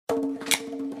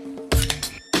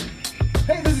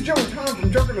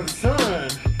from Drunk Under the Sun.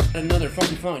 Another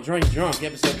fucking fun drunk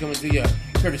episode coming to you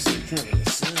courtesy of Drunk Under the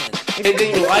Sun. And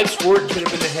then your life's work could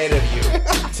have been ahead of you.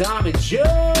 Tom and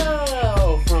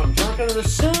Joe from Drunk Under the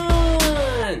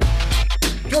Sun.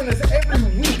 Join us every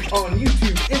week on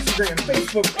YouTube, Instagram,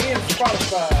 Facebook, and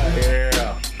Spotify.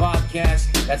 Yeah.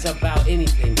 Podcast that's about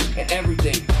anything and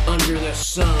everything under the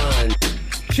sun.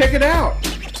 Check it out.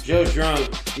 Joe's drunk.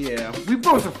 Yeah, we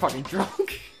both are fucking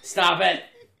drunk. Stop it.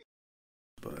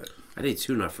 But I did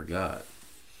too and I forgot.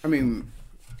 I mean,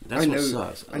 that's what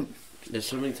sucks. There's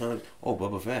so many times. Oh,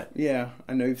 Boba Fett. Yeah,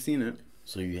 I know you've seen it.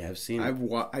 So you have seen it.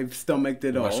 I've stomached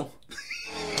it all.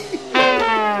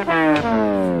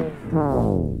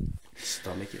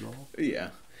 Stomach it all? Yeah.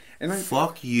 And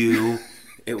fuck you.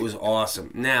 It was awesome.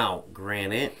 Now,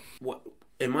 granted, what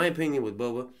in my opinion with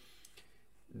Boba,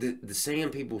 the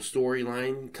Sand People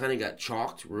storyline kind of got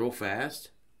chalked real fast.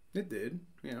 It did,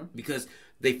 yeah. Because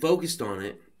they focused on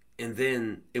it and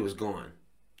then it was gone.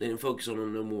 They didn't focus on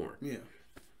them no more. Yeah.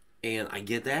 And I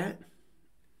get that.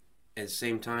 At the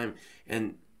same time,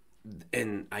 and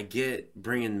I get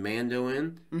bringing Mando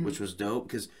in, which was dope.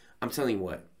 Because I'm telling you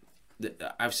what,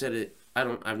 I've said it.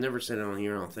 I've never said it on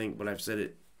here, I don't think, but I've said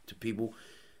it to people.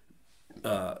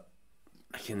 I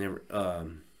can never.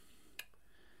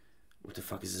 What the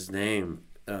fuck is his name?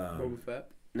 Boba Fett?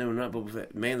 No, not Boba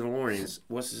Fett. Mandalorians.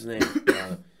 What's his name?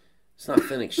 It's not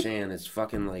Fennec Shan. It's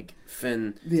fucking like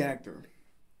Finn. The actor.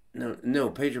 No,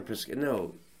 Pedro Pascal.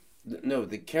 No,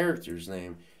 the character's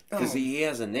name. Because he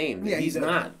has a name. Yeah, he's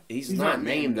not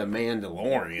named the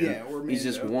Mandalorian. Yeah, or Mando. He's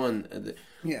just one.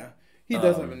 Yeah, he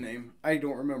does have a name. I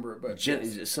don't remember it, but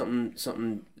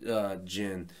something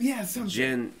Jin. Yeah,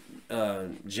 something.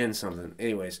 Jin something.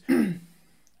 Anyways,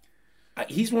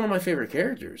 he's one of my favorite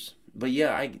characters. But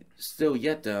yeah, I still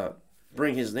yet to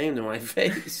bring his name to my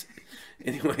face.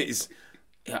 Anyways,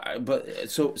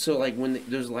 but so like when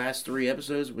those last 3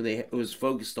 episodes where it was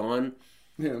focused on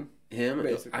him,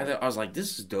 I was like,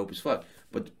 this is dope as fuck.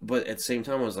 But at the same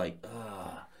time, I was like,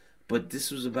 but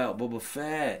this was about Boba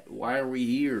Fett. Why are we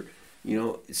here? You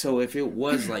know, so if it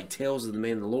was like Tales of the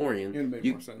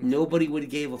Mandalorian, nobody would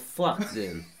have gave a fuck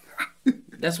then.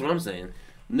 That's what I'm saying.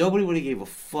 Nobody would have gave a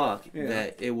fuck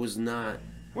that it was not.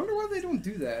 Wonder why they don't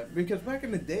do that. Because back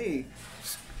in the day,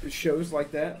 shows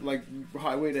like that, like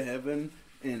Highway to Heaven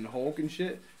and Hulk and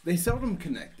shit, they seldom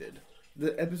connected.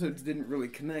 The episodes didn't really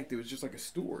connect. It was just like a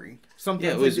story.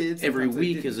 Sometimes it was they did. Every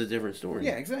week is a different story.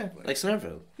 Yeah, exactly. Like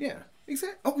Seinfeld. Yeah,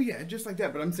 exactly. Oh yeah, just like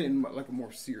that. But I'm saying like a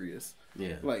more serious.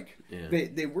 Yeah. Like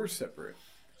they were separate,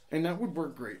 and that would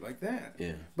work great like that.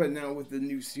 Yeah. But now with the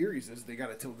new series, they got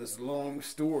to tell this long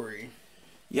story.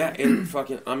 Yeah, and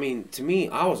fucking, I mean, to me,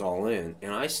 I was all in,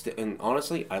 and and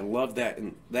honestly, I love that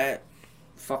that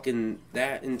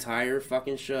entire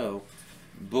fucking show,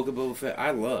 Book of Boba Fett.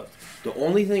 I loved. The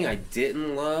only thing I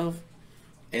didn't love,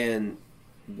 and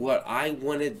what I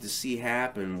wanted to see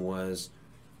happen was,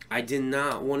 I did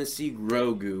not want to see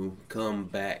Grogu come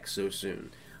back so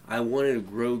soon. I wanted a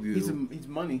Grogu. He's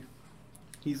money.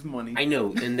 He's money. I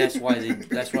know, and that's why they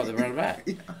brought him back.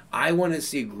 Yeah. I wanted to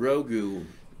see Grogu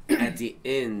at the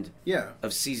end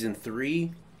of season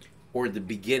 3 or the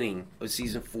beginning of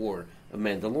season 4 of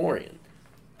Mandalorian.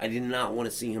 I did not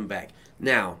want to see him back.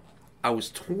 Now, I was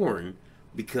torn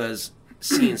because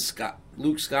seeing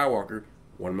Luke Skywalker,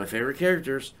 one of my favorite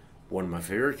characters.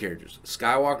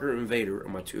 Skywalker and Vader are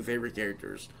my 2 favorite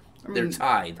characters. They're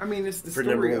tied. I mean, it's the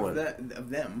story of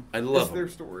them. I love it's their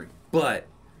story. But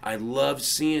I love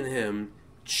seeing him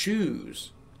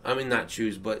choose. I mean, not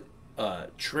choose, but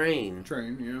train,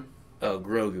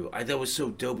 Grogu. I thought it was so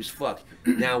dope as fuck.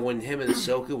 Now, when him and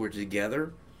Ahsoka were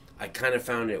together, I kind of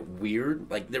found it weird.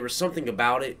 Like, there was something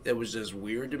about it that was just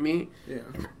weird to me. Yeah.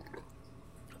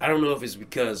 I don't know if it's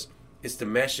because it's the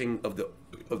meshing of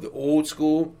the old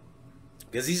school,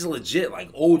 because he's legit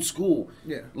like old school.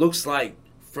 Yeah. Looks like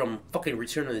from fucking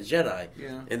Return of the Jedi.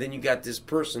 Yeah. And then you got this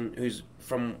person who's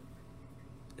from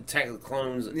Attack of the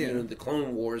Clones, the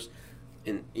Clone Wars.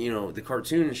 And, the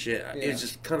cartoon and shit, it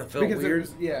just kind of felt weird.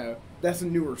 That's a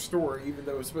newer story, even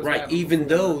though it's supposed to happen even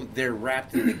before. though they're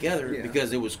wrapped in together,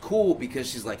 because it was cool, because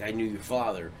she's like, I knew your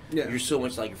father. Yeah. You're so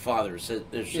much like your father. Says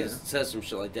some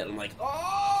shit like that. I'm like,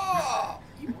 oh,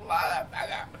 you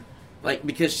motherfucker. Like,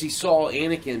 because she saw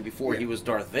Anakin before he was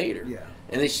Darth Vader. Yeah.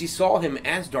 And then she saw him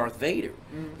as Darth Vader.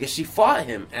 Because she fought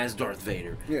him as Darth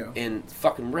Vader. Yeah. In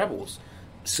fucking Rebels.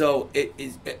 So,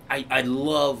 I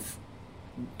love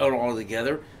it all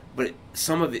together, but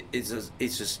some of it is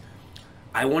it's just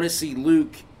I want to see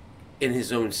Luke in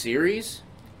his own series,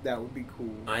 That would be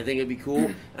cool. I think it'd be cool.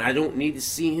 And I don't need to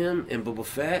see him in Boba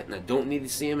Fett, and I don't need to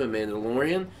see him in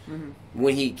Mandalorian. Mm-hmm.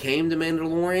 When he came to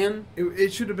Mandalorian...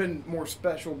 It should have been more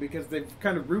special because they've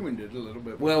kind of ruined it a little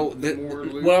bit. Well,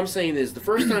 what I'm saying is, the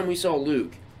first time we saw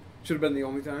Luke... Should have been the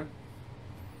only time?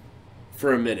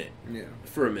 For a minute. Yeah.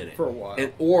 For a minute. For a while.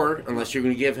 Or, unless you're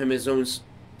going to give him his own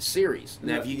series.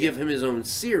 Now, if you give him his own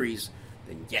series,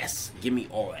 then yes, give me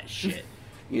all that shit.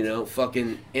 You know,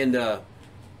 fucking... And,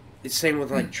 it's same with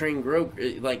like Train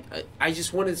Grogu. Like I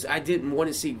didn't want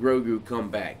to see Grogu come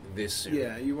back this soon.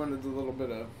 Yeah, you wanted a little bit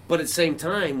of. But at the same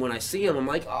time, when I see him, I'm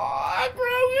like, oh,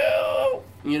 Grogu.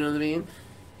 You know what I mean?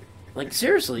 Like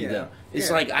seriously, though,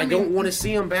 it's like I don't want to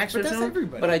see him back so soon,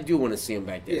 but I do want to see him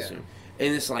back there soon.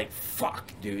 And it's like,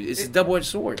 fuck, dude, it's a double-edged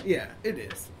sword. Yeah, it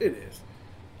is. It is.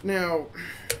 Now,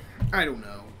 I don't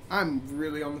know. I'm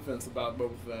really on the fence about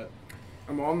Boba Fett.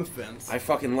 I'm on the fence. I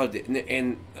fucking loved it,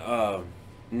 and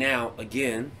now,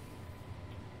 again,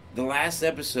 the last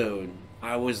episode,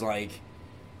 I was like,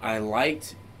 I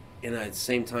liked, and at the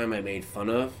same time, I made fun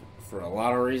of for a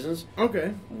lot of reasons.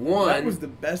 Okay. One... That was the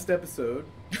best episode.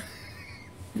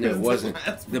 No, it wasn't.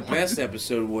 The best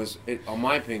episode was, on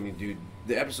my opinion, dude,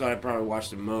 the episode I probably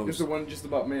watched the most. Just the one just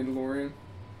about Mandalorian?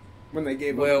 When they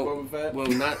gave up Boba Fett? Well,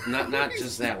 not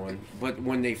just that one, but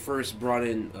when they first brought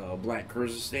in Black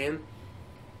Kyrgyzstan,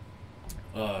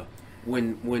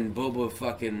 when Boba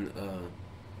fucking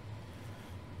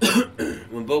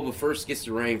when Boba first gets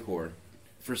the Rancor,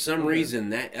 for some reason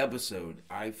that episode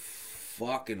I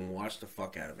fucking watched the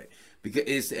fuck out of it because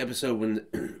it's the episode when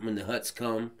the Hutts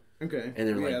come. Okay. And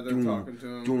they're like, they're talking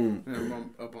to him. Doom. And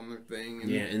them up on their thing.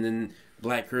 And and then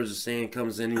Black Kyrgyzstan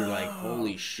comes in and you're like,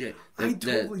 holy shit. I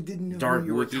totally didn't know Dark who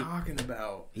you were Wookiee. talking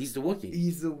about. He's the Wookiee.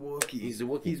 He's the Wookiee.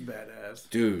 He's badass.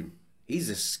 Dude, he's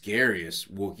the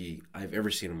scariest Wookiee I've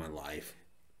ever seen in my life.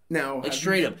 Now, like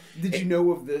straight up. Did you know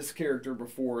of this character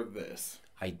before this?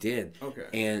 I did. Okay.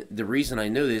 And the reason I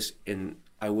know this, and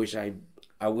I remember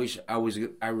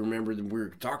that we were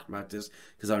talking about this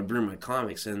because I would bring my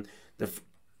comics and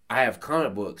I have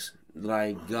comic books that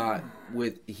I got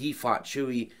with he fought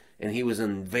Chewie and he was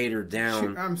in Vader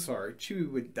down. I'm sorry, Chewie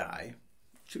would die.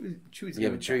 Chewie's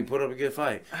but Chewie put up a good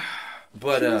fight.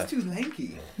 But Chewie's too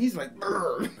lanky. He's like,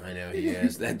 brr. I know he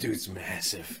is. That dude's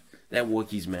massive. That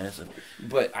Wookiee's massive.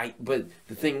 But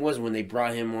the thing was when they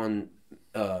brought him on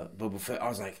Boba Fett, I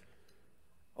was like,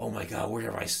 oh my god, where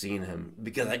have I seen him?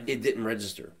 Because it didn't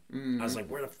register. I was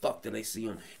like, where the fuck did I see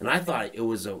him? And I thought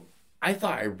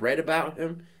I read about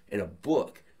him in a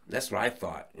book. That's what I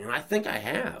thought. And I think I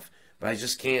have. But I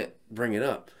just can't bring it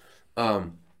up.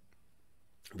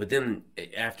 But then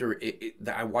after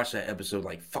I watched that episode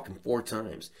like fucking 4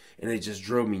 times. And it just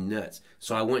drove me nuts.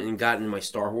 So I went and got in my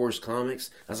Star Wars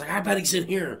comics. I was like, I bet he's in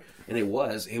here. And it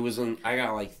was. I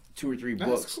got like 2 or 3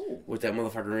 books with that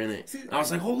motherfucker in it. See, I was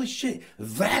like, holy shit.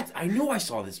 I knew I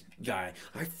saw this guy.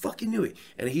 I fucking knew it.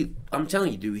 And I'm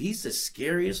telling you, dude, he's the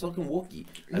scariest looking Wookiee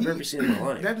I've ever seen in my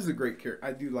life. That is a great character.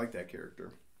 I do like that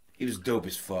character. He was dope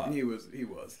as fuck. He was.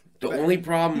 The only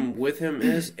problem with him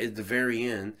is at the very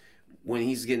end, when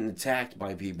he's getting attacked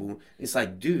by people, it's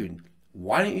like, dude,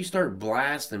 why don't you start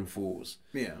blasting fools?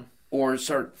 Yeah. Or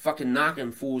start fucking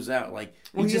knocking fools out. Like,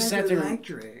 he just sat there.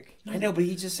 Electric. I know, but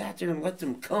he just sat there and let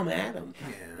them come at him.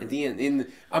 Yeah. At the end,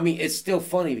 it's still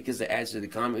funny because it adds to the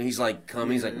comment. He's like,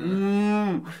 he's like,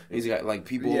 and he's got like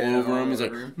people all over him. He's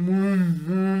like,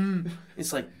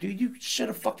 It's like, dude, you should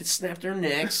have fucking snapped their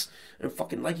necks and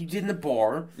fucking like you did in the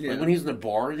bar. Yeah. Like when he was in the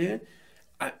bar, dude.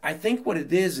 I think what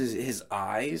it is his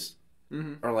eyes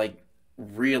are like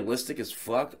realistic as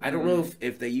fuck. I don't know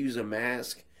if they use a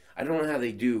mask. I don't know how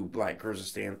they do Black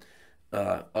Kyrgyzstan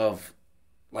of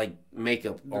like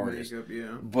makeup artist.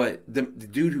 But the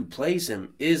dude who plays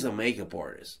him is a makeup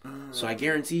artist. So I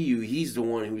guarantee you he's the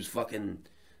one who's fucking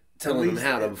telling him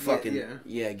how to fucking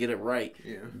get it right.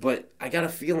 Yeah. But I got a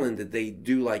feeling that they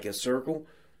do like a circle.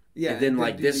 Yeah. And then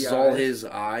like this is all his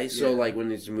eyes. So like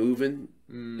when it's moving,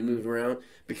 it moves around.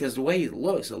 Because the way it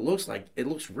looks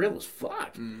real as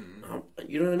fuck.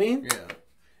 You know what I mean?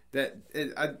 Yeah.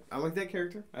 I like that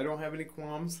character. I don't have any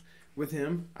qualms with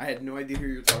him. I had no idea who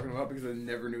you were talking about because I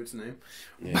never knew its name.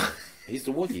 Yeah, he's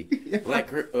the Wookiee. Black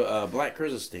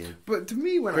Kyrgyzstan. But to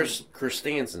me, when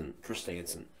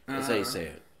Kyrgyzstan, that's how you say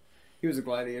it. He was a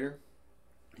gladiator,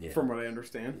 from what I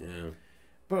understand. Yeah.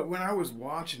 But when I was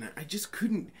watching it, I just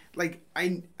couldn't, like,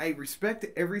 I respect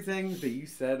everything that you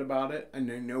said about it,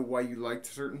 and I know why you liked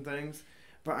certain things,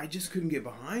 but I just couldn't get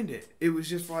behind it. It was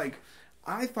just like,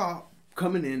 I thought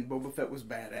coming in, Boba Fett was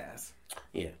badass.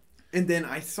 Yeah. And then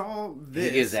I saw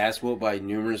this. He gets ass whooped by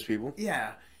numerous people.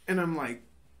 Yeah. And I'm like,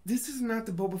 this is not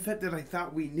the Boba Fett that I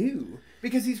thought we knew.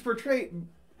 Because he's portrayed...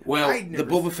 Well, the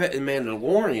Boba Fett in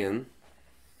Mandalorian,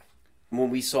 when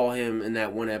we saw him in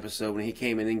that one episode when he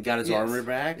came in and got his armor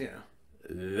back,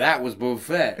 that was Boba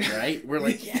Fett, right? We're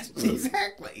like, yes.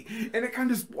 Exactly. And it kind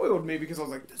of spoiled me because I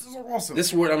was like, this is awesome. This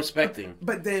is what I'm expecting.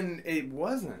 But then it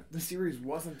wasn't. The series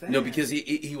wasn't that. No, because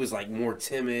he was like more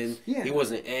timid. Yeah. He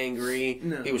wasn't angry.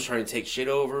 No. He was trying to take shit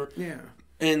over. Yeah.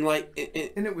 And like,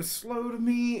 and it was slow to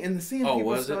me, and the Sand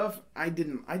People stuff. I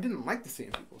didn't like the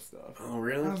Sand People stuff. Oh,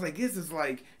 really? I was like, this is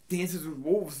like Dances with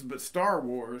Wolves, but Star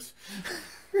Wars,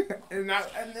 and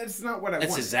that's not what I wanted.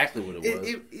 That's exactly what it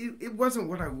was. It wasn't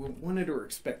what I wanted or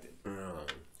expected.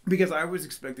 Because I was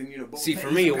expecting, Boba See, Fett,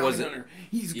 for me, it wasn't. Hunter.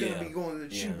 He's gonna be going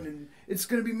and shooting, and it's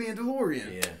gonna be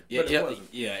Mandalorian.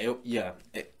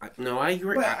 No, I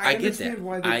agree. But I get that.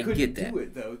 Why they I couldn't get that. do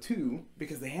it though, too,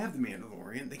 because they have the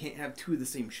Mandalorian. They can't have two of the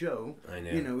same show. I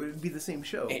know. It would be the same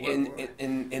show. And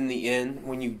in the end,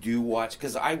 when you do watch,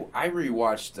 because I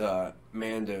rewatched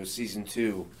Mando season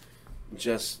 2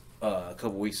 just a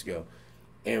couple weeks ago,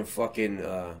 and fucking.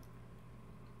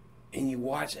 And you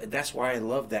watch, that's why I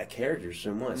love that character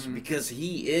so much. Because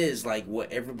he is like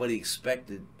what everybody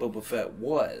expected Boba Fett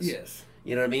was. Yes.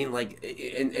 You know what I mean? Like,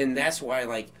 and that's why,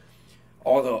 like,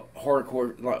 all the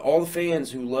hardcore, like, all the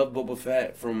fans who love Boba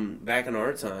Fett from back in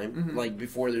our time, like,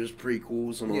 before there's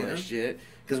prequels and all that shit.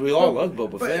 Because we all loved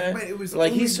Boba Fett. But it was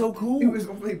like, he's so cool. It was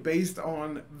only based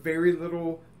on very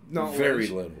little knowledge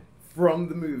from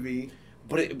the movie.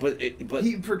 But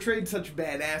he portrayed such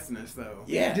badassness though.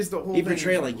 Yeah, just the whole he thing.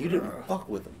 Portrayed like you didn't fuck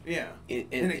with him. Yeah,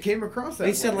 and it came across that.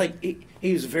 They said like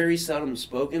he was very seldom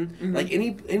spoken. Like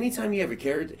anytime you have a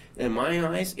character, in my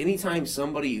eyes, anytime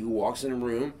somebody who walks in a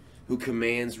room who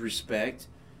commands respect,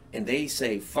 and they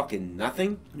say fucking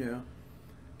nothing.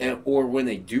 Yeah. Or when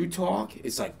they do talk,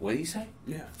 it's like, what did he say?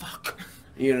 Yeah. Fuck.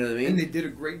 You know what I mean? And they did a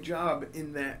great job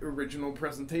in that original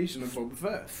presentation of Boba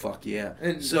Fett. Fuck yeah!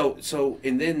 And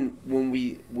and then when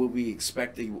we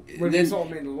expected when we saw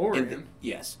Mandalorian,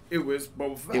 yes, it was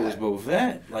Boba Fett. It was Boba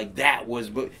Fett. Like that was,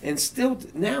 and still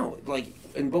now, like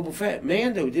in Boba Fett,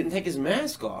 Mando didn't take his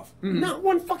mask off, not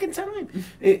one fucking time.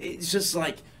 It's just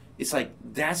like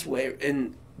that's where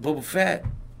in Boba Fett,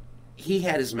 he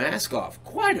had his mask off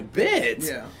quite a bit.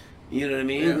 Yeah. You know what I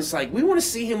mean? Yeah. It's like, we want to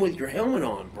see him with your helmet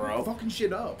on, bro. Fucking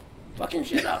shit up.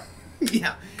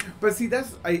 Yeah. But see,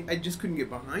 I just couldn't get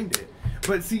behind it.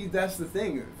 But see, that's the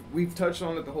thing. We've touched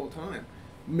on it the whole time.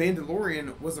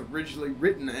 Mandalorian was originally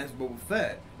written as Boba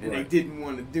Fett, and they didn't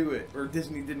want to do it, or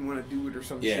Disney didn't want to do it, or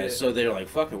some shit. Yeah, so they're like,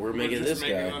 fuck it, we're making this guy.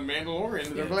 We're just making a Mandalorian.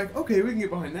 And they're like, okay, we can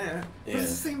get behind that. But it's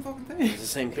the same fucking thing. It's the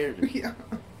same character. Yeah.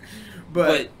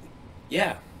 But,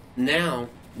 yeah, now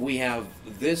we have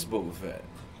this Boba Fett.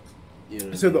 You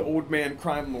know so the old man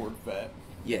crime lord Fett.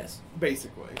 Yes.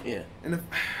 Basically. Yeah. And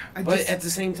but at the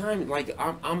same time, like,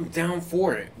 I'm down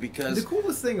for it, because... The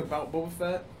coolest thing about Boba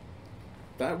Fett,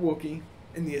 that Wookiee,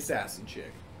 and the assassin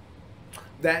chick.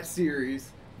 That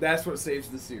series, that's what saves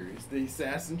the series. The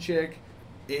assassin chick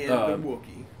and the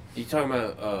Wookiee. You talking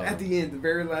about... at the end, the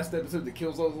very last episode that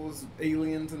kills all those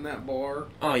aliens in that bar.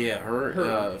 Oh, yeah,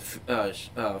 her.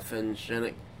 Finn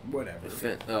Shinnick. Whatever.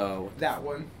 That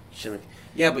one. Shinnick.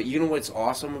 Yeah, but you know what's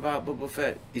awesome about Boba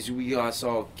Fett is we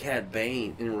saw Cad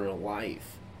Bane in real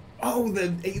life. Oh,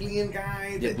 the alien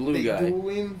guy? The blue guy. Duel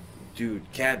him?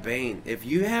 Dude, Cad Bane. If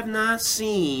you have not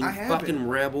seen fucking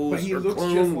Rebels or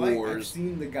Clone Wars, I've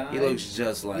seen the guy. He looks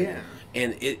just like him.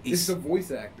 And it's a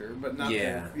voice actor, but not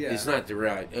it's not the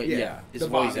right. It's a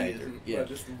voice actor. Yeah,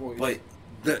 just the voice.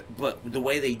 But the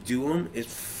way they do him is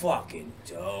fucking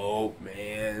dope,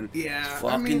 man. Yeah, it's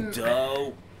fucking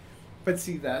dope. But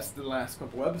see, that's the last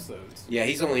couple episodes. Yeah,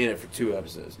 he's only in it for 2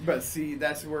 episodes. But see,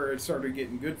 that's where it started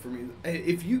getting good for me.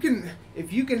 If you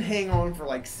can hang on for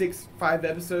like 5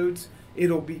 episodes,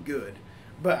 it'll be good.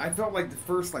 But I felt like the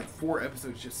first 4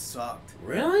 episodes just sucked.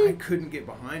 Really? I couldn't get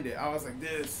behind it. I was like,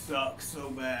 this sucks so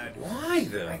bad. Why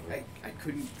though? I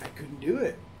couldn't do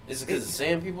it. Is it because the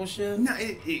Sand People shit? No,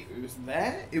 it was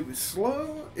that. It was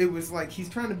slow. It was like he's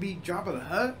trying to beat Jabba the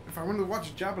Hutt. If I wanted to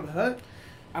watch Jabba the Hutt,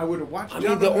 I would have watched.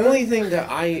 The only thing that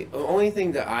I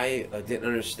didn't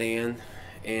understand,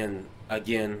 and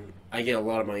again, I get a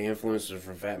lot of my influences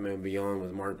from Fat Man Beyond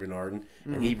with Mark Bernardin,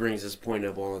 and he brings this point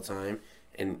up all the time,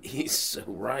 and he's so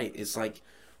right. It's like,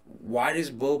 why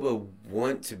does Boba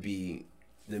want to be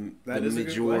the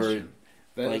majority?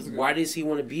 Like, why does he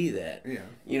want to be that? Yeah.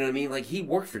 You know what I mean? Like, he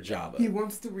worked for Jabba. He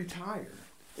wants to retire.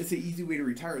 It's an easy way to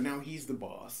retire. Now he's the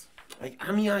boss. I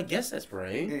guess that's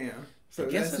right. Yeah. So I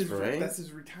guess that's right. That's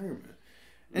his retirement.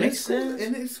 And Makes sense. Cool,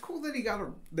 and it's cool that he got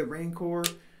the Rancor.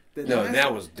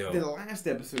 That was dope. The last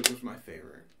episode was my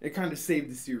favorite. it kind of saved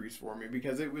the series for me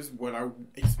because it was what I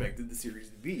expected the series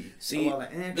to be. See, a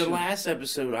lot of action. the last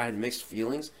episode I had mixed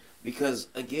feelings because,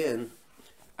 again,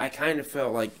 I kind of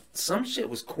felt like some shit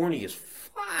was corny as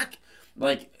fuck.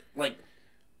 Like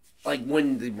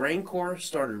when the Rancor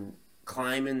started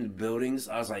climbing the buildings,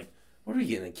 I was like, what are we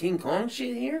getting, a King Kong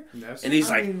shit here? And he's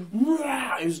like,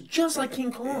 "Rah!" It was just like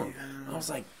King Kong. I was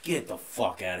like, get the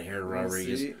fuck out of here,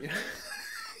 Rodriguez.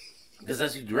 Because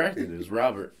that's who directed it. It was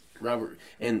Robert. I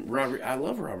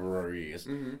love Robert Rodriguez.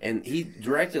 Mm-hmm. And he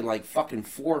directed like fucking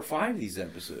 4 or 5 of these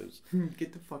episodes.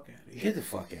 Get the fuck out of here. Get the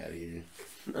fuck out of here.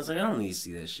 I was like, I don't need to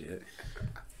see that shit.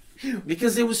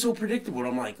 Because it was so predictable.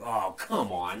 I'm like, oh,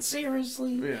 come on,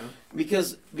 seriously? Yeah.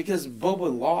 Because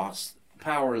Boba lost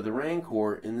power of the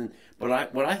Rancor, and then what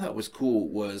I thought was cool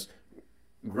was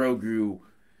Grogu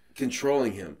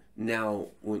controlling him. Now,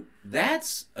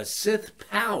 that's a Sith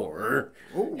power,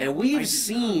 and we've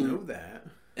seen know that.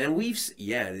 And it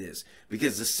is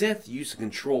because the Sith used to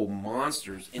control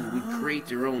monsters and would create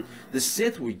their own. The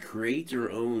Sith would create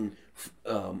their own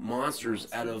monsters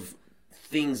out of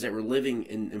things that were living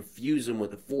and infuse them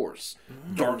with the Force,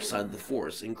 dark side of the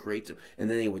Force, and create them. And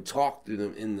then they would talk through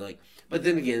them and like. But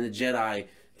then again, the Jedi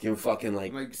can fucking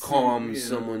like calm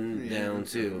someone down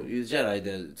too. The Jedi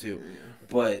does it too. Yeah.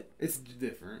 But it's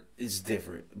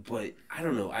different. But I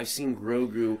don't know. I've seen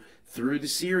Grogu through the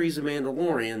series of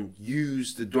Mandalorian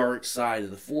use the dark side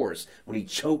of the Force when he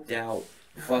choked out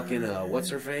fucking what's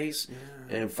her face,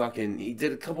 and fucking he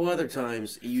did a couple other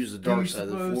times. He used the dark side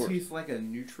of the Force. He's like a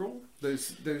neutral. Those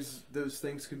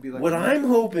things could be like. What I'm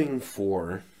hoping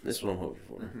for. This is what I'm hoping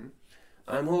for. Mm-hmm.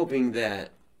 I'm hoping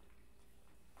that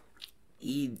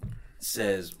he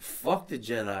says, fuck the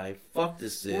Jedi, fuck the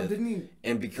Sith,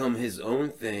 and become his own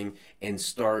thing and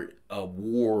start a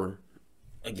war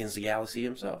against the galaxy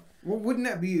himself. Well, wouldn't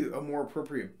that be a more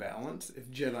appropriate balance if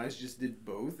Jedis just did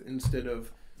both instead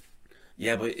of...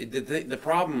 Yeah, but the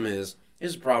problem is,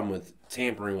 here's the problem with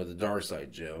tampering with the dark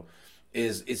side, Joe,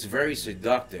 is it's very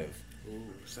seductive. Ooh,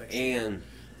 sexy. And,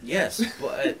 yes,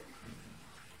 but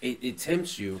it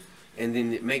tempts you, and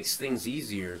then it makes things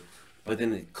easier. But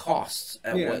then it costs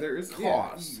at what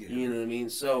costs. Yeah. You know what I mean?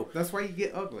 So that's why you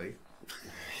get ugly.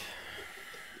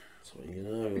 That's why you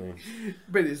get ugly.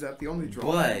 But is that the only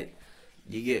drawback? But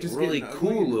you get just really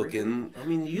cool looking. I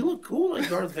mean, you look cool like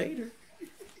Darth Vader.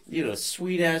 You know,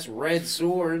 sweet ass red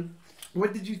sword.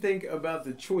 What did you think about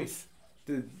the choice,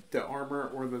 the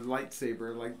armor or the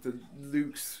lightsaber, like the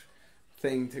Luke's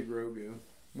thing to Grogu?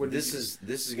 This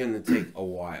is going to take a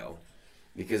while.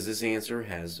 Because this answer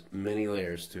has many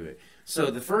layers to it.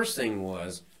 So the first thing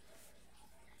was,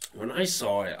 when I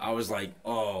saw it, I was like,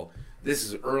 oh, this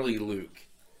is early Luke.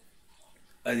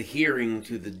 Adhering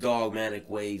to the dogmatic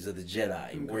ways of the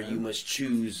Jedi, where you must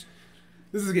choose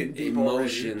this is getting deep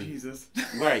emotion. Already. Jesus.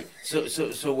 Right.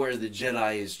 So where the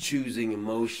Jedi is choosing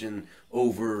emotion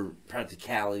over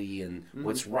practicality and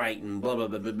what's right and blah, blah,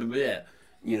 blah, blah, blah, blah.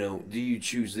 You know, do you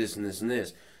choose this and this and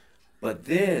this? But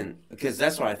then, because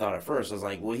that's what I thought at first, I was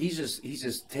like, well, he's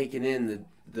just taking in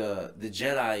the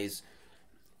Jedi's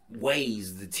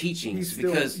ways, the teachings,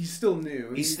 because he's still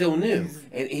new. He's still new,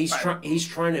 and he's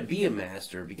trying to be a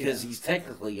master because he's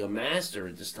technically a master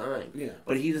at this time. Yeah.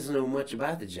 But he doesn't know much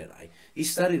about the Jedi. He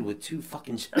studied with 2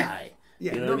 fucking Jedi.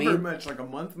 Yeah, you know not what I mean? Very much, like a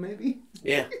month maybe.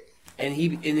 Yeah, and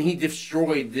he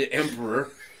destroyed the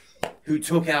Emperor, who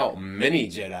took out many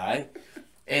Jedi.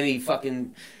 And he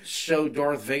fucking showed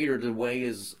Darth Vader the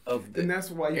ways of the and that's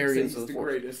why you say he's the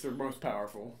greatest or most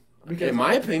powerful. Because in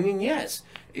my opinion, yes,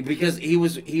 because he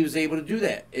was able to do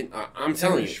that. And I'm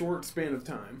telling you, short span of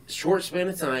time,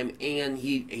 and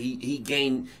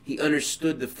he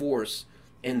understood the Force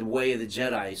and the way of the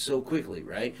Jedi so quickly,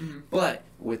 right? Mm-hmm. But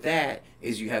with that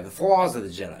is you have the flaws of the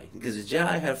Jedi, because the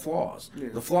Jedi had flaws. Yeah.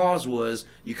 The flaws was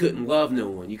you couldn't love no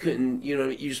one, you couldn't,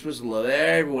 you're supposed to love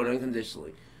everyone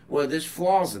unconditionally. Well, there's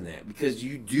flaws in that, because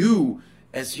you do,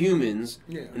 as humans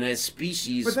and as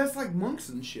species... But that's like monks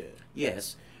and shit.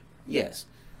 Yes.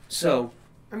 So...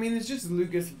 I mean, it's just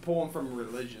Lucas pulling from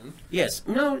religion. Yes.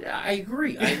 No, I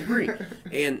agree.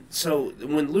 And so,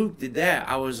 when Luke did that,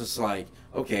 I was just like,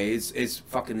 okay, it's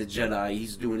fucking the Jedi,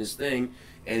 he's doing his thing,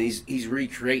 and he's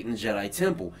recreating the Jedi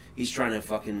Temple. He's trying to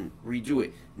fucking redo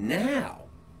it. Now,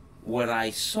 what I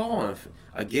saw,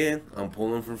 again, I'm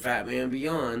pulling from Fat Man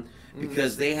Beyond...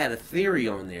 Because they had a theory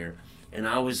on there, and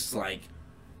I was like,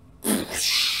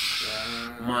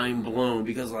 mind blown,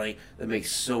 because like that makes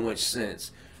so much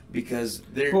sense. Because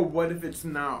they're. But what if it's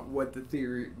not what the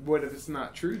theory? What if it's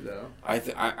not true though? I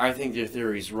think their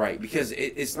theory is right, because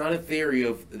it's not a theory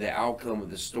of the outcome of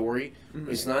the story.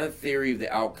 Mm-hmm. It's not a theory of the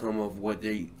outcome of what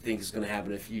they think is going to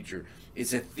happen in the future.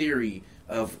 It's a theory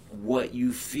of what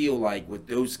you feel like with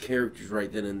those characters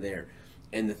right then and there.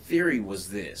 And the theory was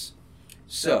this.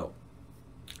 So,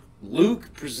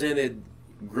 Luke presented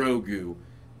Grogu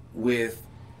with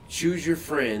choose your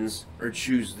friends or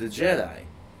choose the Jedi,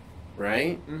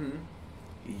 right? Mm-hmm.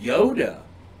 Yoda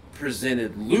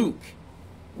presented Luke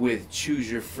with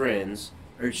choose your friends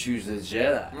or choose the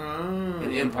Jedi.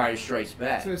 And Empire Strikes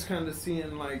Back. So it's kind of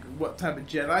seeing like what type of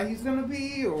Jedi he's gonna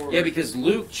be, or Yeah, because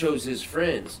Luke chose his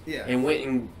friends and went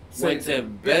to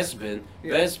Bespin.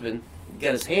 Yeah. Bespin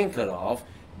got his hand cut off,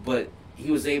 but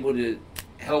he was able to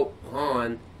help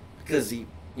Han because he,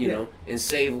 you know, and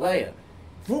save Leia.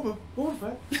 Boba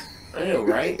Fett. I know,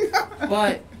 right?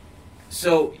 But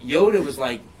so Yoda was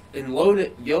like, and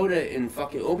Yoda and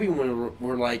fucking Obi-Wan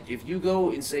were like, if you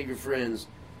go and save your friends,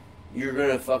 you're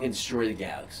gonna fucking destroy the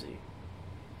galaxy.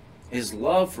 His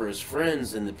love for his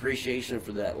friends and the appreciation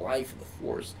for that life of the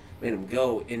Force made him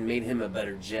go and made him a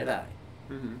better Jedi.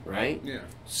 Mm-hmm. Right? Yeah.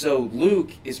 So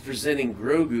Luke is presenting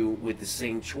Grogu with the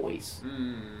same choice.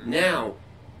 Now,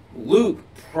 Luke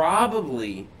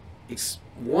probably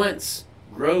wants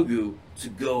Grogu to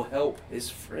go help his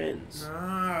friends.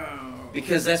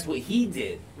 Because that's what he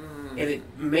did. And it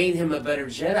made him a better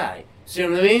Jedi. See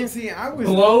what I mean? See, I was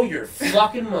blow your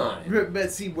fucking mind.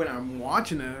 But see, when I'm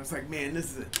watching it, I was like, man,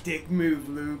 this is a dick move,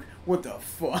 Luke. What the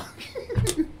fuck?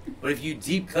 But if you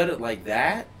deep cut it like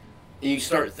that, and you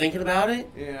start thinking about it,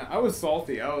 yeah, I was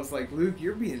salty. I was like, Luke,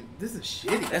 this is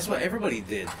shitty. That's what everybody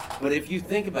did. But if you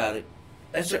think about it,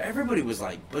 that's what everybody was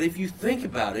like. But if you think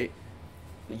about it,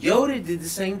 Yoda did the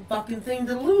same fucking thing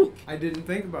to Luke. I didn't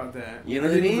think about that. You know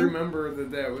what I mean? I didn't remember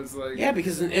that was like... Yeah,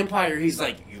 because in Empire, he's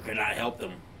like, you cannot help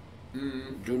them.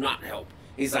 Do not help.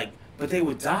 He's like, but they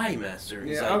would die, Master.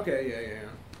 He's like, okay, yeah.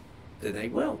 Then they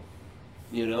will.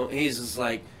 You know? And he's just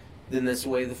like, then that's the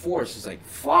way of the Force. He's like,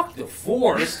 fuck the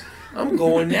Force. I'm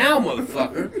going now,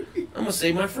 motherfucker. I'm gonna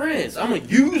save my friends. I'm gonna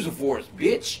use the Force,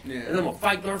 bitch. Yeah. And I'm gonna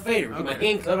fight Darth Vader, get my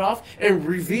hand cut off, and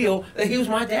reveal that he was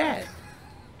my dad.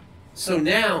 So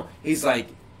now he's like,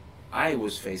 I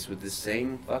was faced with the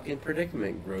same fucking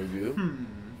predicament, Grogu.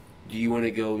 Do you want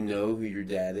to go know who your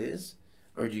dad is?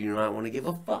 Or do you not want to give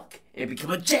a fuck and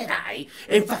become a Jedi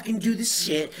and fucking do this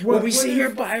shit where we sit here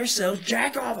by ourselves,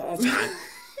 jack off all the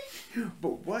time?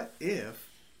 But what if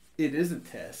it is a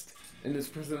test and it's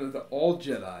presented to all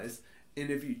Jedis, and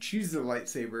if you choose the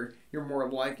lightsaber, you're more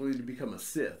likely to become a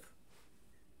Sith?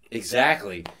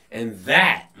 Exactly. And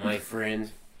that, my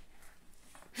friend,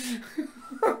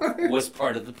 was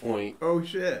part of the point. Oh,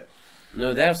 shit.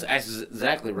 No, that's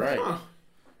exactly right. Huh.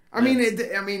 I mean,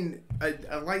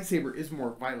 a lightsaber is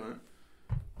more violent.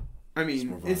 I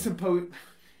mean,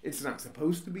 it's not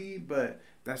supposed to be, but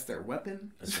that's their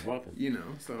weapon. That's a weapon. You know,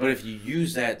 so. But if you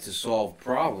use that to solve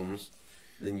problems,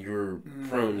 then you're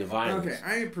prone to violence. Okay,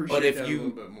 I appreciate that a little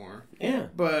bit more. Yeah.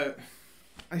 But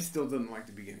I still didn't like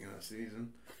the beginning of the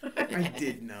season. I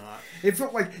did not. It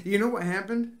felt like, you know what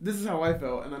happened? This is how I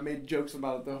felt, and I made jokes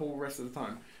about it the whole rest of the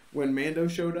time. When Mando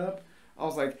showed up, I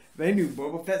was like, they knew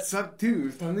Boba Fett sucked too.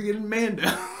 It's time to get in Mando.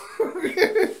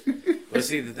 But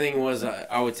see, the thing was,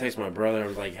 I would text my brother. I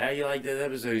was like, how you like that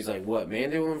episode? He's like, what,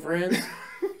 Mando and Friends?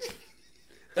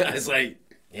 I was like,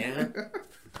 yeah.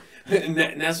 And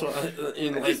that's what I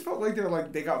just felt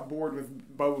like they got bored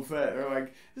with Boba Fett. They're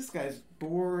like, this guy's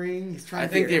boring. He's trying. I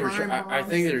think they were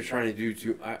trying to do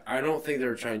too. I don't think they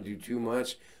were trying to do too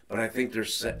much, but I think they're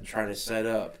trying to set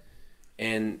up,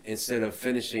 and instead of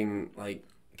finishing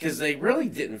because they really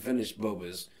didn't finish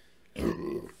Boba's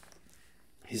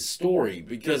his story,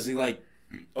 because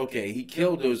he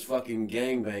killed those fucking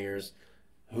gangbangers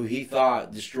who he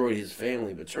thought destroyed his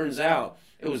family, but turns out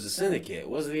it was the syndicate. It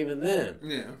wasn't even them.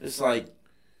 Yeah. It's like,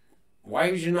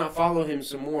 why would you not follow him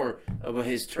some more about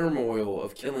his turmoil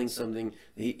of killing something?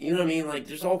 You know what I mean? Like,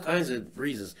 there's all kinds of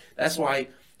reasons. That's why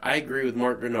I agree with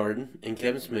Mark Bernard and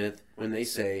Kevin Smith when they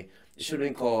say it should have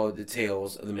been called The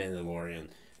Tales of the Mandalorian.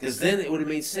 Because then it would have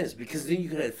made sense. Because then you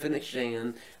could have finished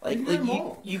Shan.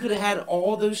 You could have had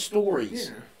all those stories.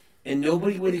 Yeah. And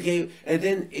nobody would have gave... And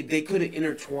then they could have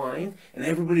intertwined. And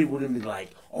everybody would have been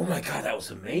like, oh my God, that was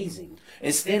amazing.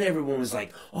 Instead, everyone was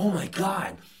like, oh my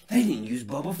God, they didn't use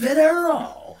Boba Fett at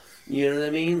all. You know what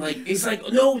I mean? It's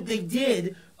like, no, they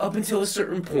did up until a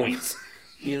certain point.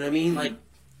 You know what I mean? Like,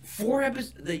 4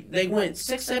 episodes... They went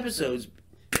 6 episodes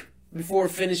before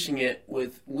finishing it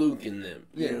with Luke and them.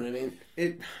 You know what I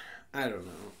mean? I don't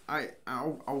know.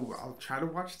 I'll try to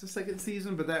watch the second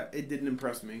season, but it didn't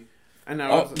impress me. I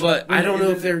know. But I don't know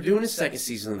if they're doing a second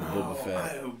season of Boba Fett.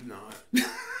 I hope not.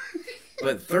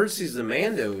 But third season of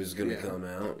Mando is going to come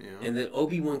out. Yeah. And then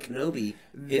Obi-Wan Kenobi,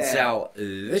 it's out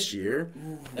this year.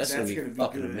 That's going to be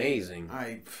fucking amazing.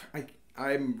 I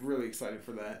I'm really excited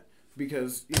for that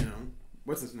because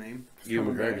what's his name?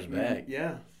 Ewan McGregor's back.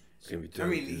 Yeah, it's gonna be tough. I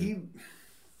mean,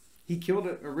 he killed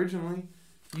it originally.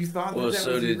 You thought well, that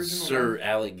so was the did original Sir one?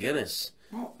 Alec Guinness,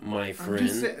 my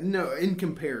friend. No, in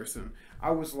comparison,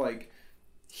 I was like,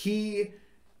 he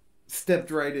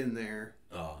stepped right in there.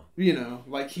 Oh.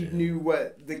 Like he knew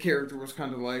what the character was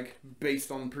kind of like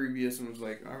based on previous, and was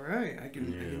like, all right, I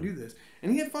can do this,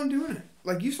 and he had fun doing it.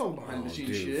 Like you saw the behind the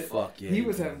scenes shit. Fuck yeah, he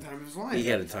was having time of his life. He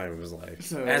had a time of his life,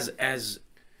 so, as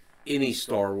any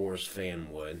Star Wars fan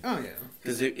would. Oh yeah,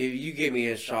 because if you gave me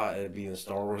a shot at being a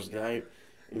Star Wars guy,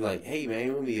 you're like, hey man,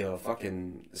 you want to be a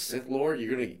fucking Sith Lord?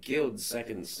 You're gonna get killed the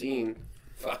second scene.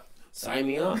 Fuck, sign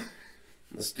me up.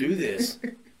 Let's do this.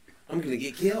 I'm gonna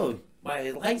get killed by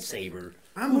a lightsaber.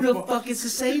 Who the fuck is to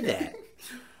say that?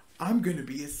 I'm gonna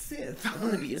be a Sith. I'm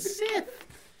gonna be a Sith.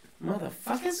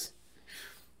 Motherfuckers.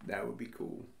 That would be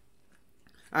cool.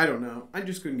 I don't know. I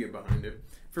just couldn't get behind it.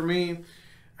 For me,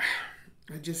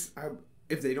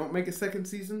 if they don't make a second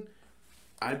season,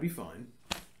 I'd be fine.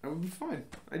 I would be fine.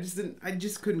 I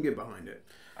just couldn't get behind it.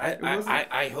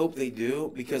 I hope they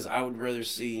do, because I would rather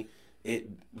see it,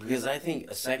 because I think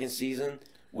a second season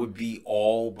would be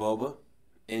all Boba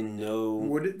and no.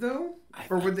 Would it though?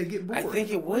 Or would they get bored? I think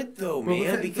it would though,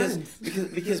 man, because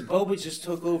Boba just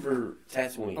took over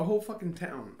Tatooine. A whole fucking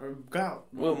town.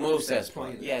 Well, most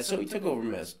Tatooine. Yeah, so he took over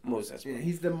most Tatooine. Yeah,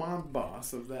 he's the mob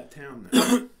boss of that town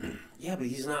now. Yeah, but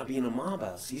he's not being a mob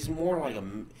boss. He's more like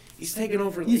he's taking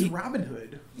over. He's Robin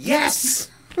Hood. Yes.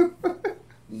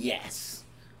 Yes.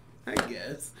 I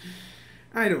guess.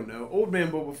 I don't know. Old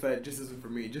man Boba Fett just isn't for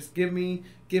me. Just give me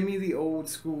the old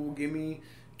school. Give me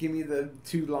the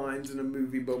 2 lines in a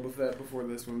movie Boba Fett before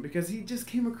this one, because he just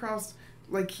came across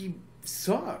like he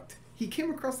sucked. He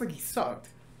came across like he sucked.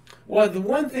 Well,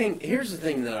 here's the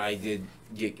thing that I did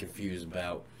get confused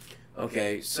about.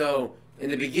 Okay, so in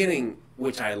the beginning,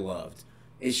 which I loved,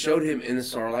 it showed him in the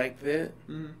Sarlacc pit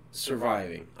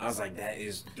surviving. I was like, that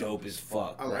is dope as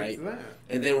fuck, right? Like that.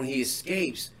 And then when he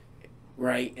escapes,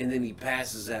 right, and then he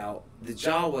passes out, the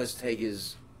Jawas take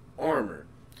his armor.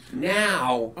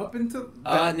 Now, up until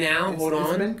hold on.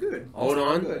 It's been good. Hold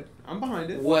on. Good. I'm behind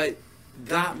it. What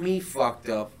got me fucked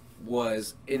up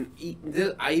was,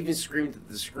 I even screamed at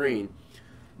the screen.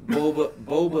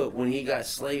 Boba, when he got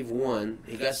Slave One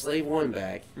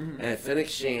back, and Fennec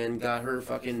Shan got her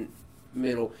fucking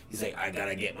middle. He's like, I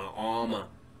gotta get my armor,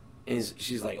 and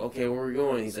she's like, okay, where are we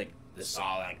going? He's like, the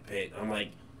Sarlacc pit. I'm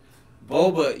like,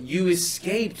 Boba, you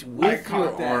escaped with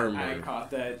your armor. I caught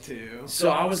that too. So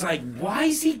I was like, why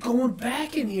is he going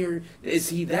back in here? Is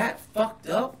he that fucked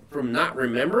up from not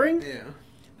remembering? Yeah.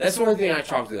 That's the only thing I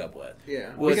chalked it up with.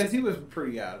 Yeah. Because he was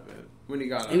pretty out of it when he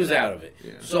got out. He was out of it.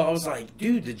 Yeah. So I was like,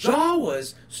 dude, the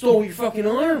Jawas stole your fucking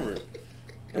armor.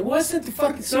 It wasn't the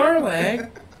fucking Sarlacc.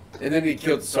 And then he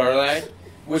killed the Sarlacc,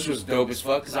 which was dope as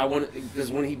fuck,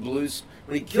 because when he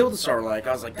killed the Sarlacc,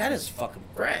 I was like, that is fucking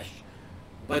fresh.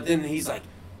 But then he's like,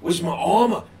 where's my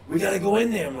armor? We gotta go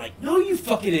in there. I'm like, no, you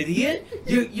fucking idiot.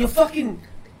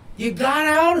 You got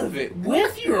out of it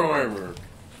with your armor.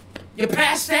 You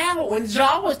passed out when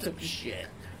Jawas took the shit.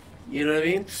 You know what I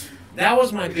mean? That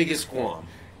was my biggest qualm.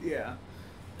 Yeah.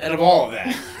 Out of all of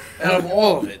that. Out of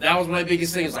all of it. That was my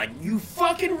biggest thing. It's like, you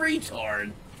fucking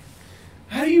retard.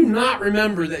 How do you not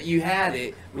remember that you had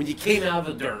it when you came out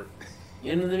of the dirt?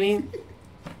 You know what I mean?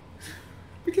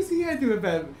 Because he had to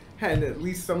have had at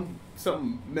least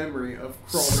some memory of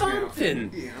crawling something.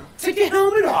 Out. Yeah. Take your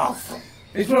helmet off.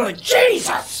 He's like,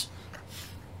 Jesus!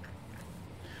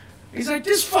 He's like,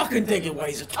 this fucking thing, it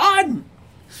weighs a ton.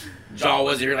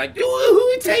 Jawas here like,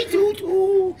 take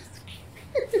two.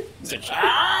 He's like,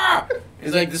 ah!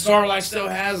 He's like, the Sarlacc still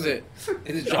has it.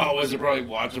 And the Jawas are probably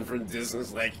watching from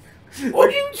distance like,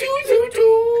 what do?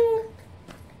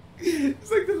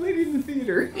 It's like the lady in the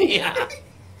theater. Yeah.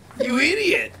 You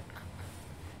idiot.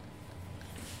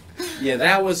 Yeah,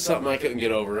 that was something I couldn't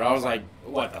get over. I was like,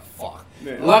 what the fuck?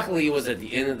 Yeah. Luckily, it was at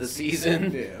the end of the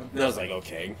season. Yeah. And I was like,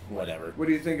 okay, whatever. What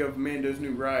do you think of Mando's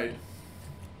new ride?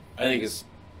 I think it's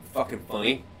fucking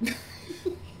funny.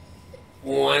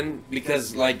 One,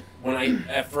 because like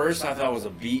at first I thought it was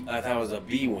a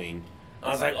B wing. I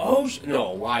was like,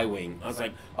 no, Y wing. I was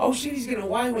like, oh shit, he's getting a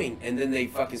Y wing. And then they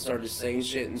fucking started saying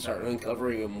shit and started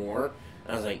uncovering it more.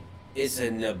 And I was like, it's a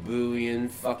Nabooian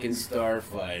fucking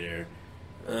starfighter.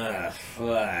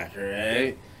 Fuck,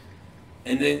 right?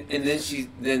 And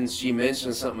then she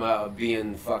mentioned something about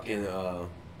being fucking a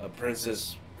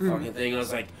princess fucking thing. I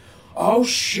was like, oh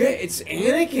shit, it's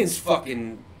Anakin's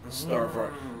fucking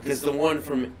starfighter. Because the one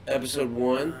from episode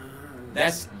 1,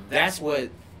 that's what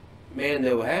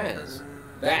Mando has.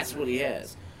 That's what he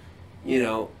has. You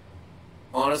know,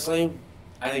 Honestly,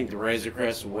 I think the Razor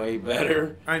Crest is way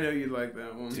better. I know you like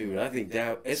that one. Dude, I think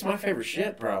it's my favorite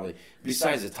ship, probably.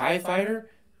 Besides the TIE Fighter,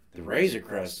 the Razor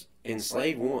Crest in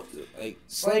Slave 1,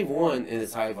 Slave 1 and the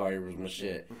TIE Fighter was my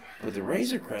shit. But the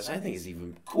Razor Crest, I think, is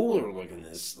even cooler looking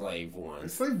than Slave 1.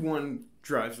 Slave 1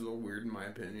 drives a little weird, in my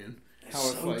opinion.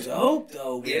 It's so dope,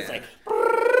 though. Yeah. It's like...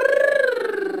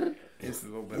 It's a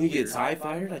little bit You weird. get TIE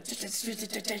Fighter, like...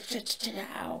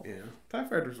 Yeah. TIE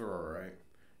Fighters are alright.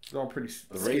 It's all pretty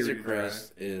The Razor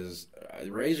Crest is...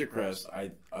 Razor Crest,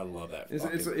 I love that.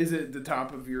 Is it the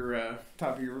top of your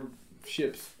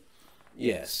ships?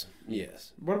 Yes.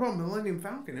 What about Millennium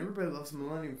Falcon? Everybody loves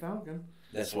Millennium Falcon.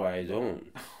 That's why I don't.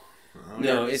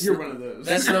 No, you're one of those.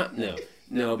 That's not...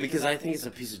 No, because I think it's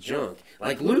a piece of junk.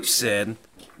 Like Luke said,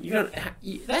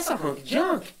 that's a hunk of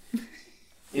junk.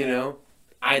 You know?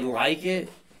 I like it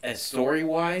as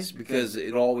story-wise because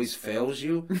it always fails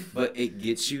you, but it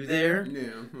gets you there. Yeah,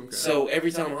 okay. So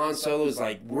every time Han Solo is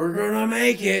like, we're gonna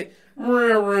make it. The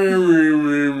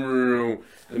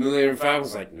Millennium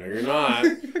Falcon's like, no, you're not.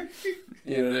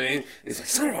 You know what I mean? It's like,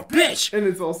 son of a bitch! And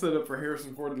it's all set up for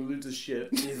Harrison Ford to lose his shit.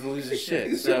 He's gonna lose his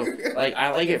shit. So, like, I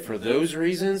like it for those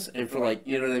reasons, and for, like,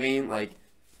 you know what I mean? Like,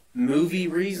 movie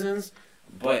reasons.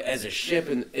 But as a ship,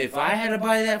 and if I had to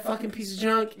buy that fucking piece of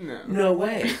junk, no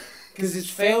way. Because it's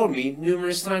failed me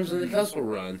numerous times in the Kessel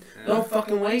run. No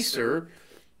fucking way, sir.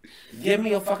 Give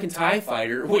me a fucking TIE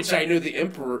Fighter, which I know the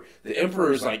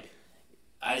Emperor's like,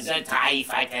 is that TIE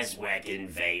Fighter's working,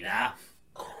 Vader?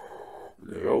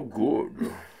 They're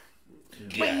good.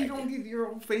 But you don't get your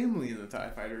whole family in the TIE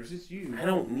Fighter. It's just you. I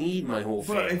don't need my whole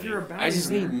family. But if you're a bounty I just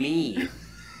need hunter. me.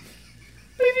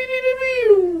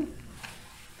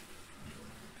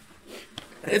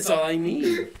 That's all I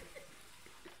need.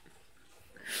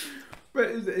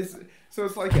 But it's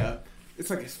like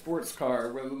a sports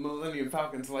car where the Millennium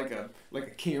Falcon's like a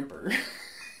camper.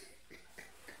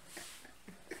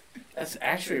 That's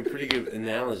actually a pretty good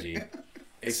analogy.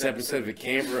 Except instead of a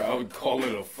camper, I would call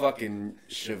it a fucking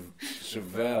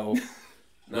Chevelle.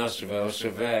 Not Chevelle,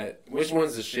 Chevette. Which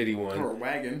one's the shitty one? Or a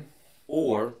wagon.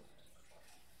 Or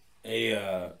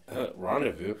a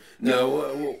rendezvous.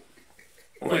 No,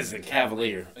 what is it?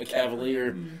 Cavalier. A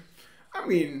Cavalier. I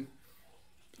mean...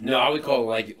 No, I would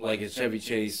call it like a Chevy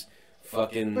Chase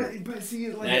fucking but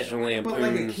see, like National Lampoon's. But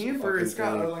like a camper, it's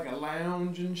got thing. like a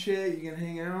lounge and shit. You can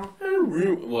hang out.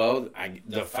 Well,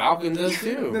 the Falcon does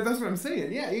too. That's what I'm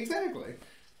saying. Yeah, exactly.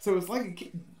 So it's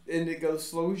like and it goes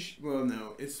slow. Well,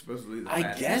 no, it's supposed to be the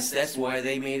fastest. I guess that's why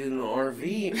they made it an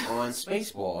RV on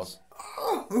Spaceballs.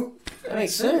 Oh. That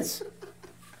makes sense.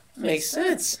 Makes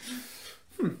sense.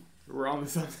 We're on to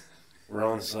something. We're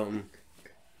on something.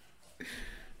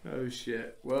 Oh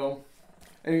shit. Well,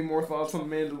 any more thoughts on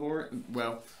Mandalorian?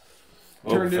 Well,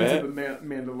 Boba turned Fett? into the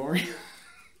Mandalorian.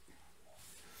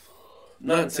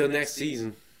 Not until next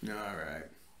season. All right.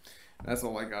 That's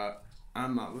all I got.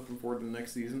 I'm not looking forward to the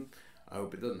next season. I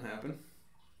hope it doesn't happen.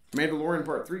 Mandalorian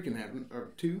Part 3 can happen. Or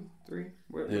 2, 3?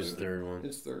 What There's the third one.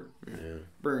 It's third. Yeah.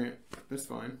 Bring it. It's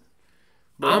fine.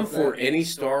 I'm for any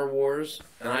Star Wars,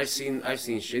 and I've seen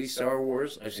shitty Star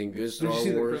Wars. I've seen good Star Did you see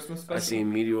the Wars. Christmas special? I've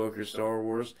seen mediocre Star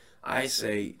Wars. I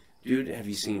say, dude, have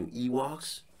you seen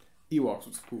Ewoks? Ewoks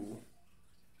was cool.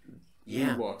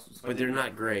 Yeah, Ewoks was cool. but they're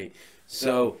not great.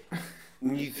 So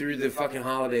when you threw the fucking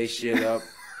holiday shit up,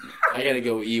 I gotta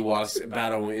go Ewoks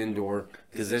Battle Indoor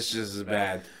because that's just as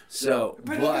bad. So,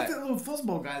 But you got that little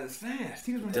fuzzball guy that's fast.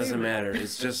 He was my doesn't favorite. matter.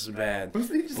 It's just as bad.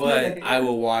 Wasn't he just But like- I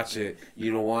will watch it.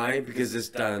 You know why? Because it's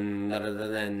done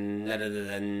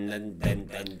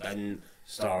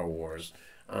Star Wars.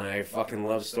 I fucking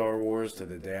love Star Wars to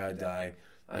the day I die.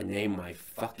 I named my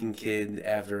fucking kid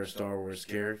after a Star Wars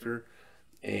character,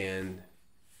 and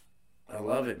I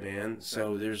love it, man.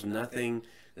 So there's nothing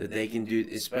that they can do,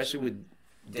 especially with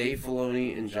Dave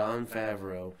Filoni and Jon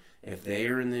Favreau. If they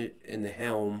are in the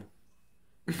helm,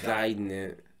 guiding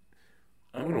it,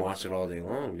 I'm gonna watch it all day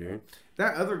long, dude.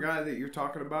 That other guy that you're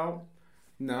talking about,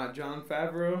 not Jon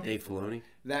Favreau, Dave Filoni,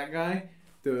 that guy,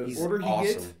 the he's older he awesome.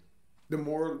 gets, the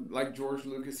more like George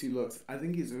Lucas he looks. I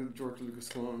think he's a George Lucas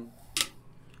clone.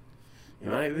 It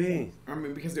might be. I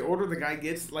mean, because the older the guy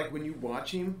gets, like when you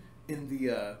watch him in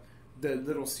the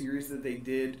little series that they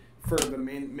did for the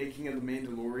making of the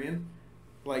Mandalorian,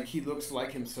 like he looks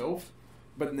like himself,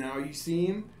 but now you see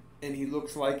him and he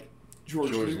looks like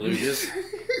George Lucas.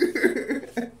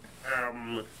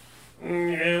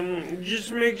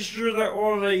 Just make sure that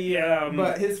all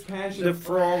But his passion, the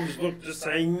frogs look the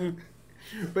same.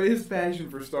 but his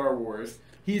passion for Star Wars,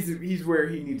 he's where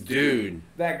he needs to be. Dude.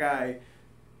 That guy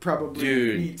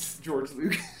probably beats George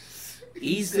Lucas.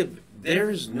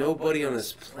 There's nobody on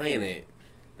this planet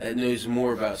that knows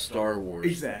more about Star Wars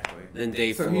Exactly. than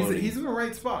Dave So Filoni. he's in the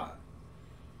right spot.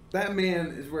 That man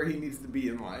is where he needs to be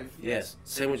in life. Yes,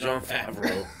 same with Jon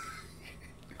Favreau.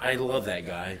 I love that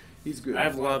guy. He's good.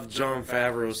 I've loved Jon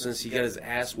Favreau since he got his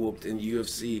ass whooped in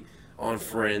UFC on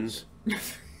Friends.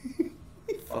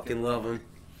 Fucking love him.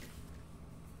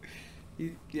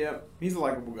 He's a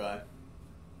likable guy.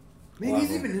 Man, Love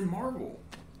he's him. even in Marvel.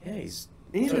 Yeah, he's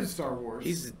In Star Wars.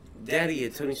 He's the daddy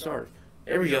of Tony Stark.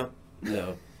 There we go.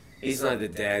 No, he's not the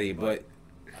daddy, but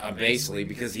basically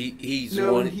because he's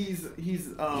the one. He's He's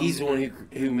the one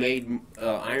who made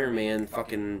Iron Man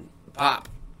fucking pop.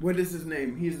 What is his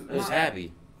name? He's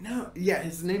Happy. No, yeah,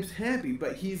 his name's Happy,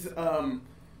 but he's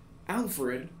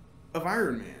Alfred of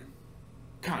Iron Man,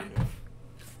 kind of.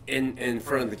 In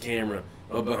front of the camera,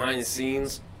 but behind the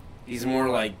scenes, he's more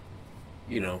like,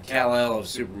 Kal-El of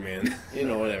Superman.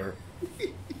 Whatever.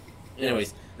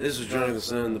 Anyways, this was Drunk in the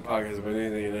Sun, the podcast about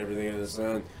anything and everything under the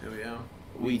sun. Oh yeah.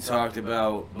 We talked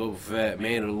about Boba Fett,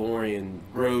 Mandalorian,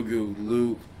 Grogu,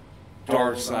 Luke,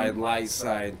 Dark Side, Light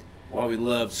Side. Why we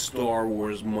love Star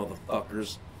Wars,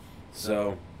 motherfuckers.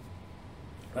 So,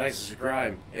 like and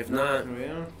subscribe. If not, Oh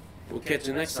yeah. we'll catch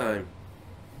you next time.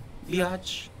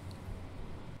 Biatch.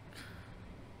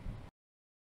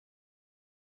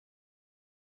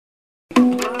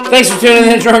 Thanks for tuning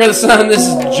in to Drunk in the Sun. This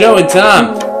is Joe and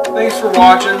Tom. Thanks for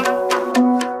watching.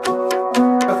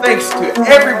 Thanks to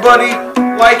everybody.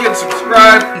 Like and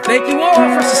subscribe. Thank you all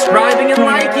for subscribing and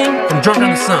liking. From Drunk on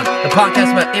the Sun, the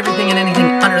podcast about everything and anything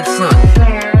under the sun.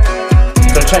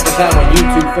 So check us out on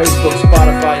YouTube, Facebook,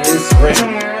 Spotify,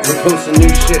 Instagram. We're posting new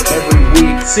shit every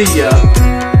week. See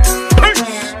ya.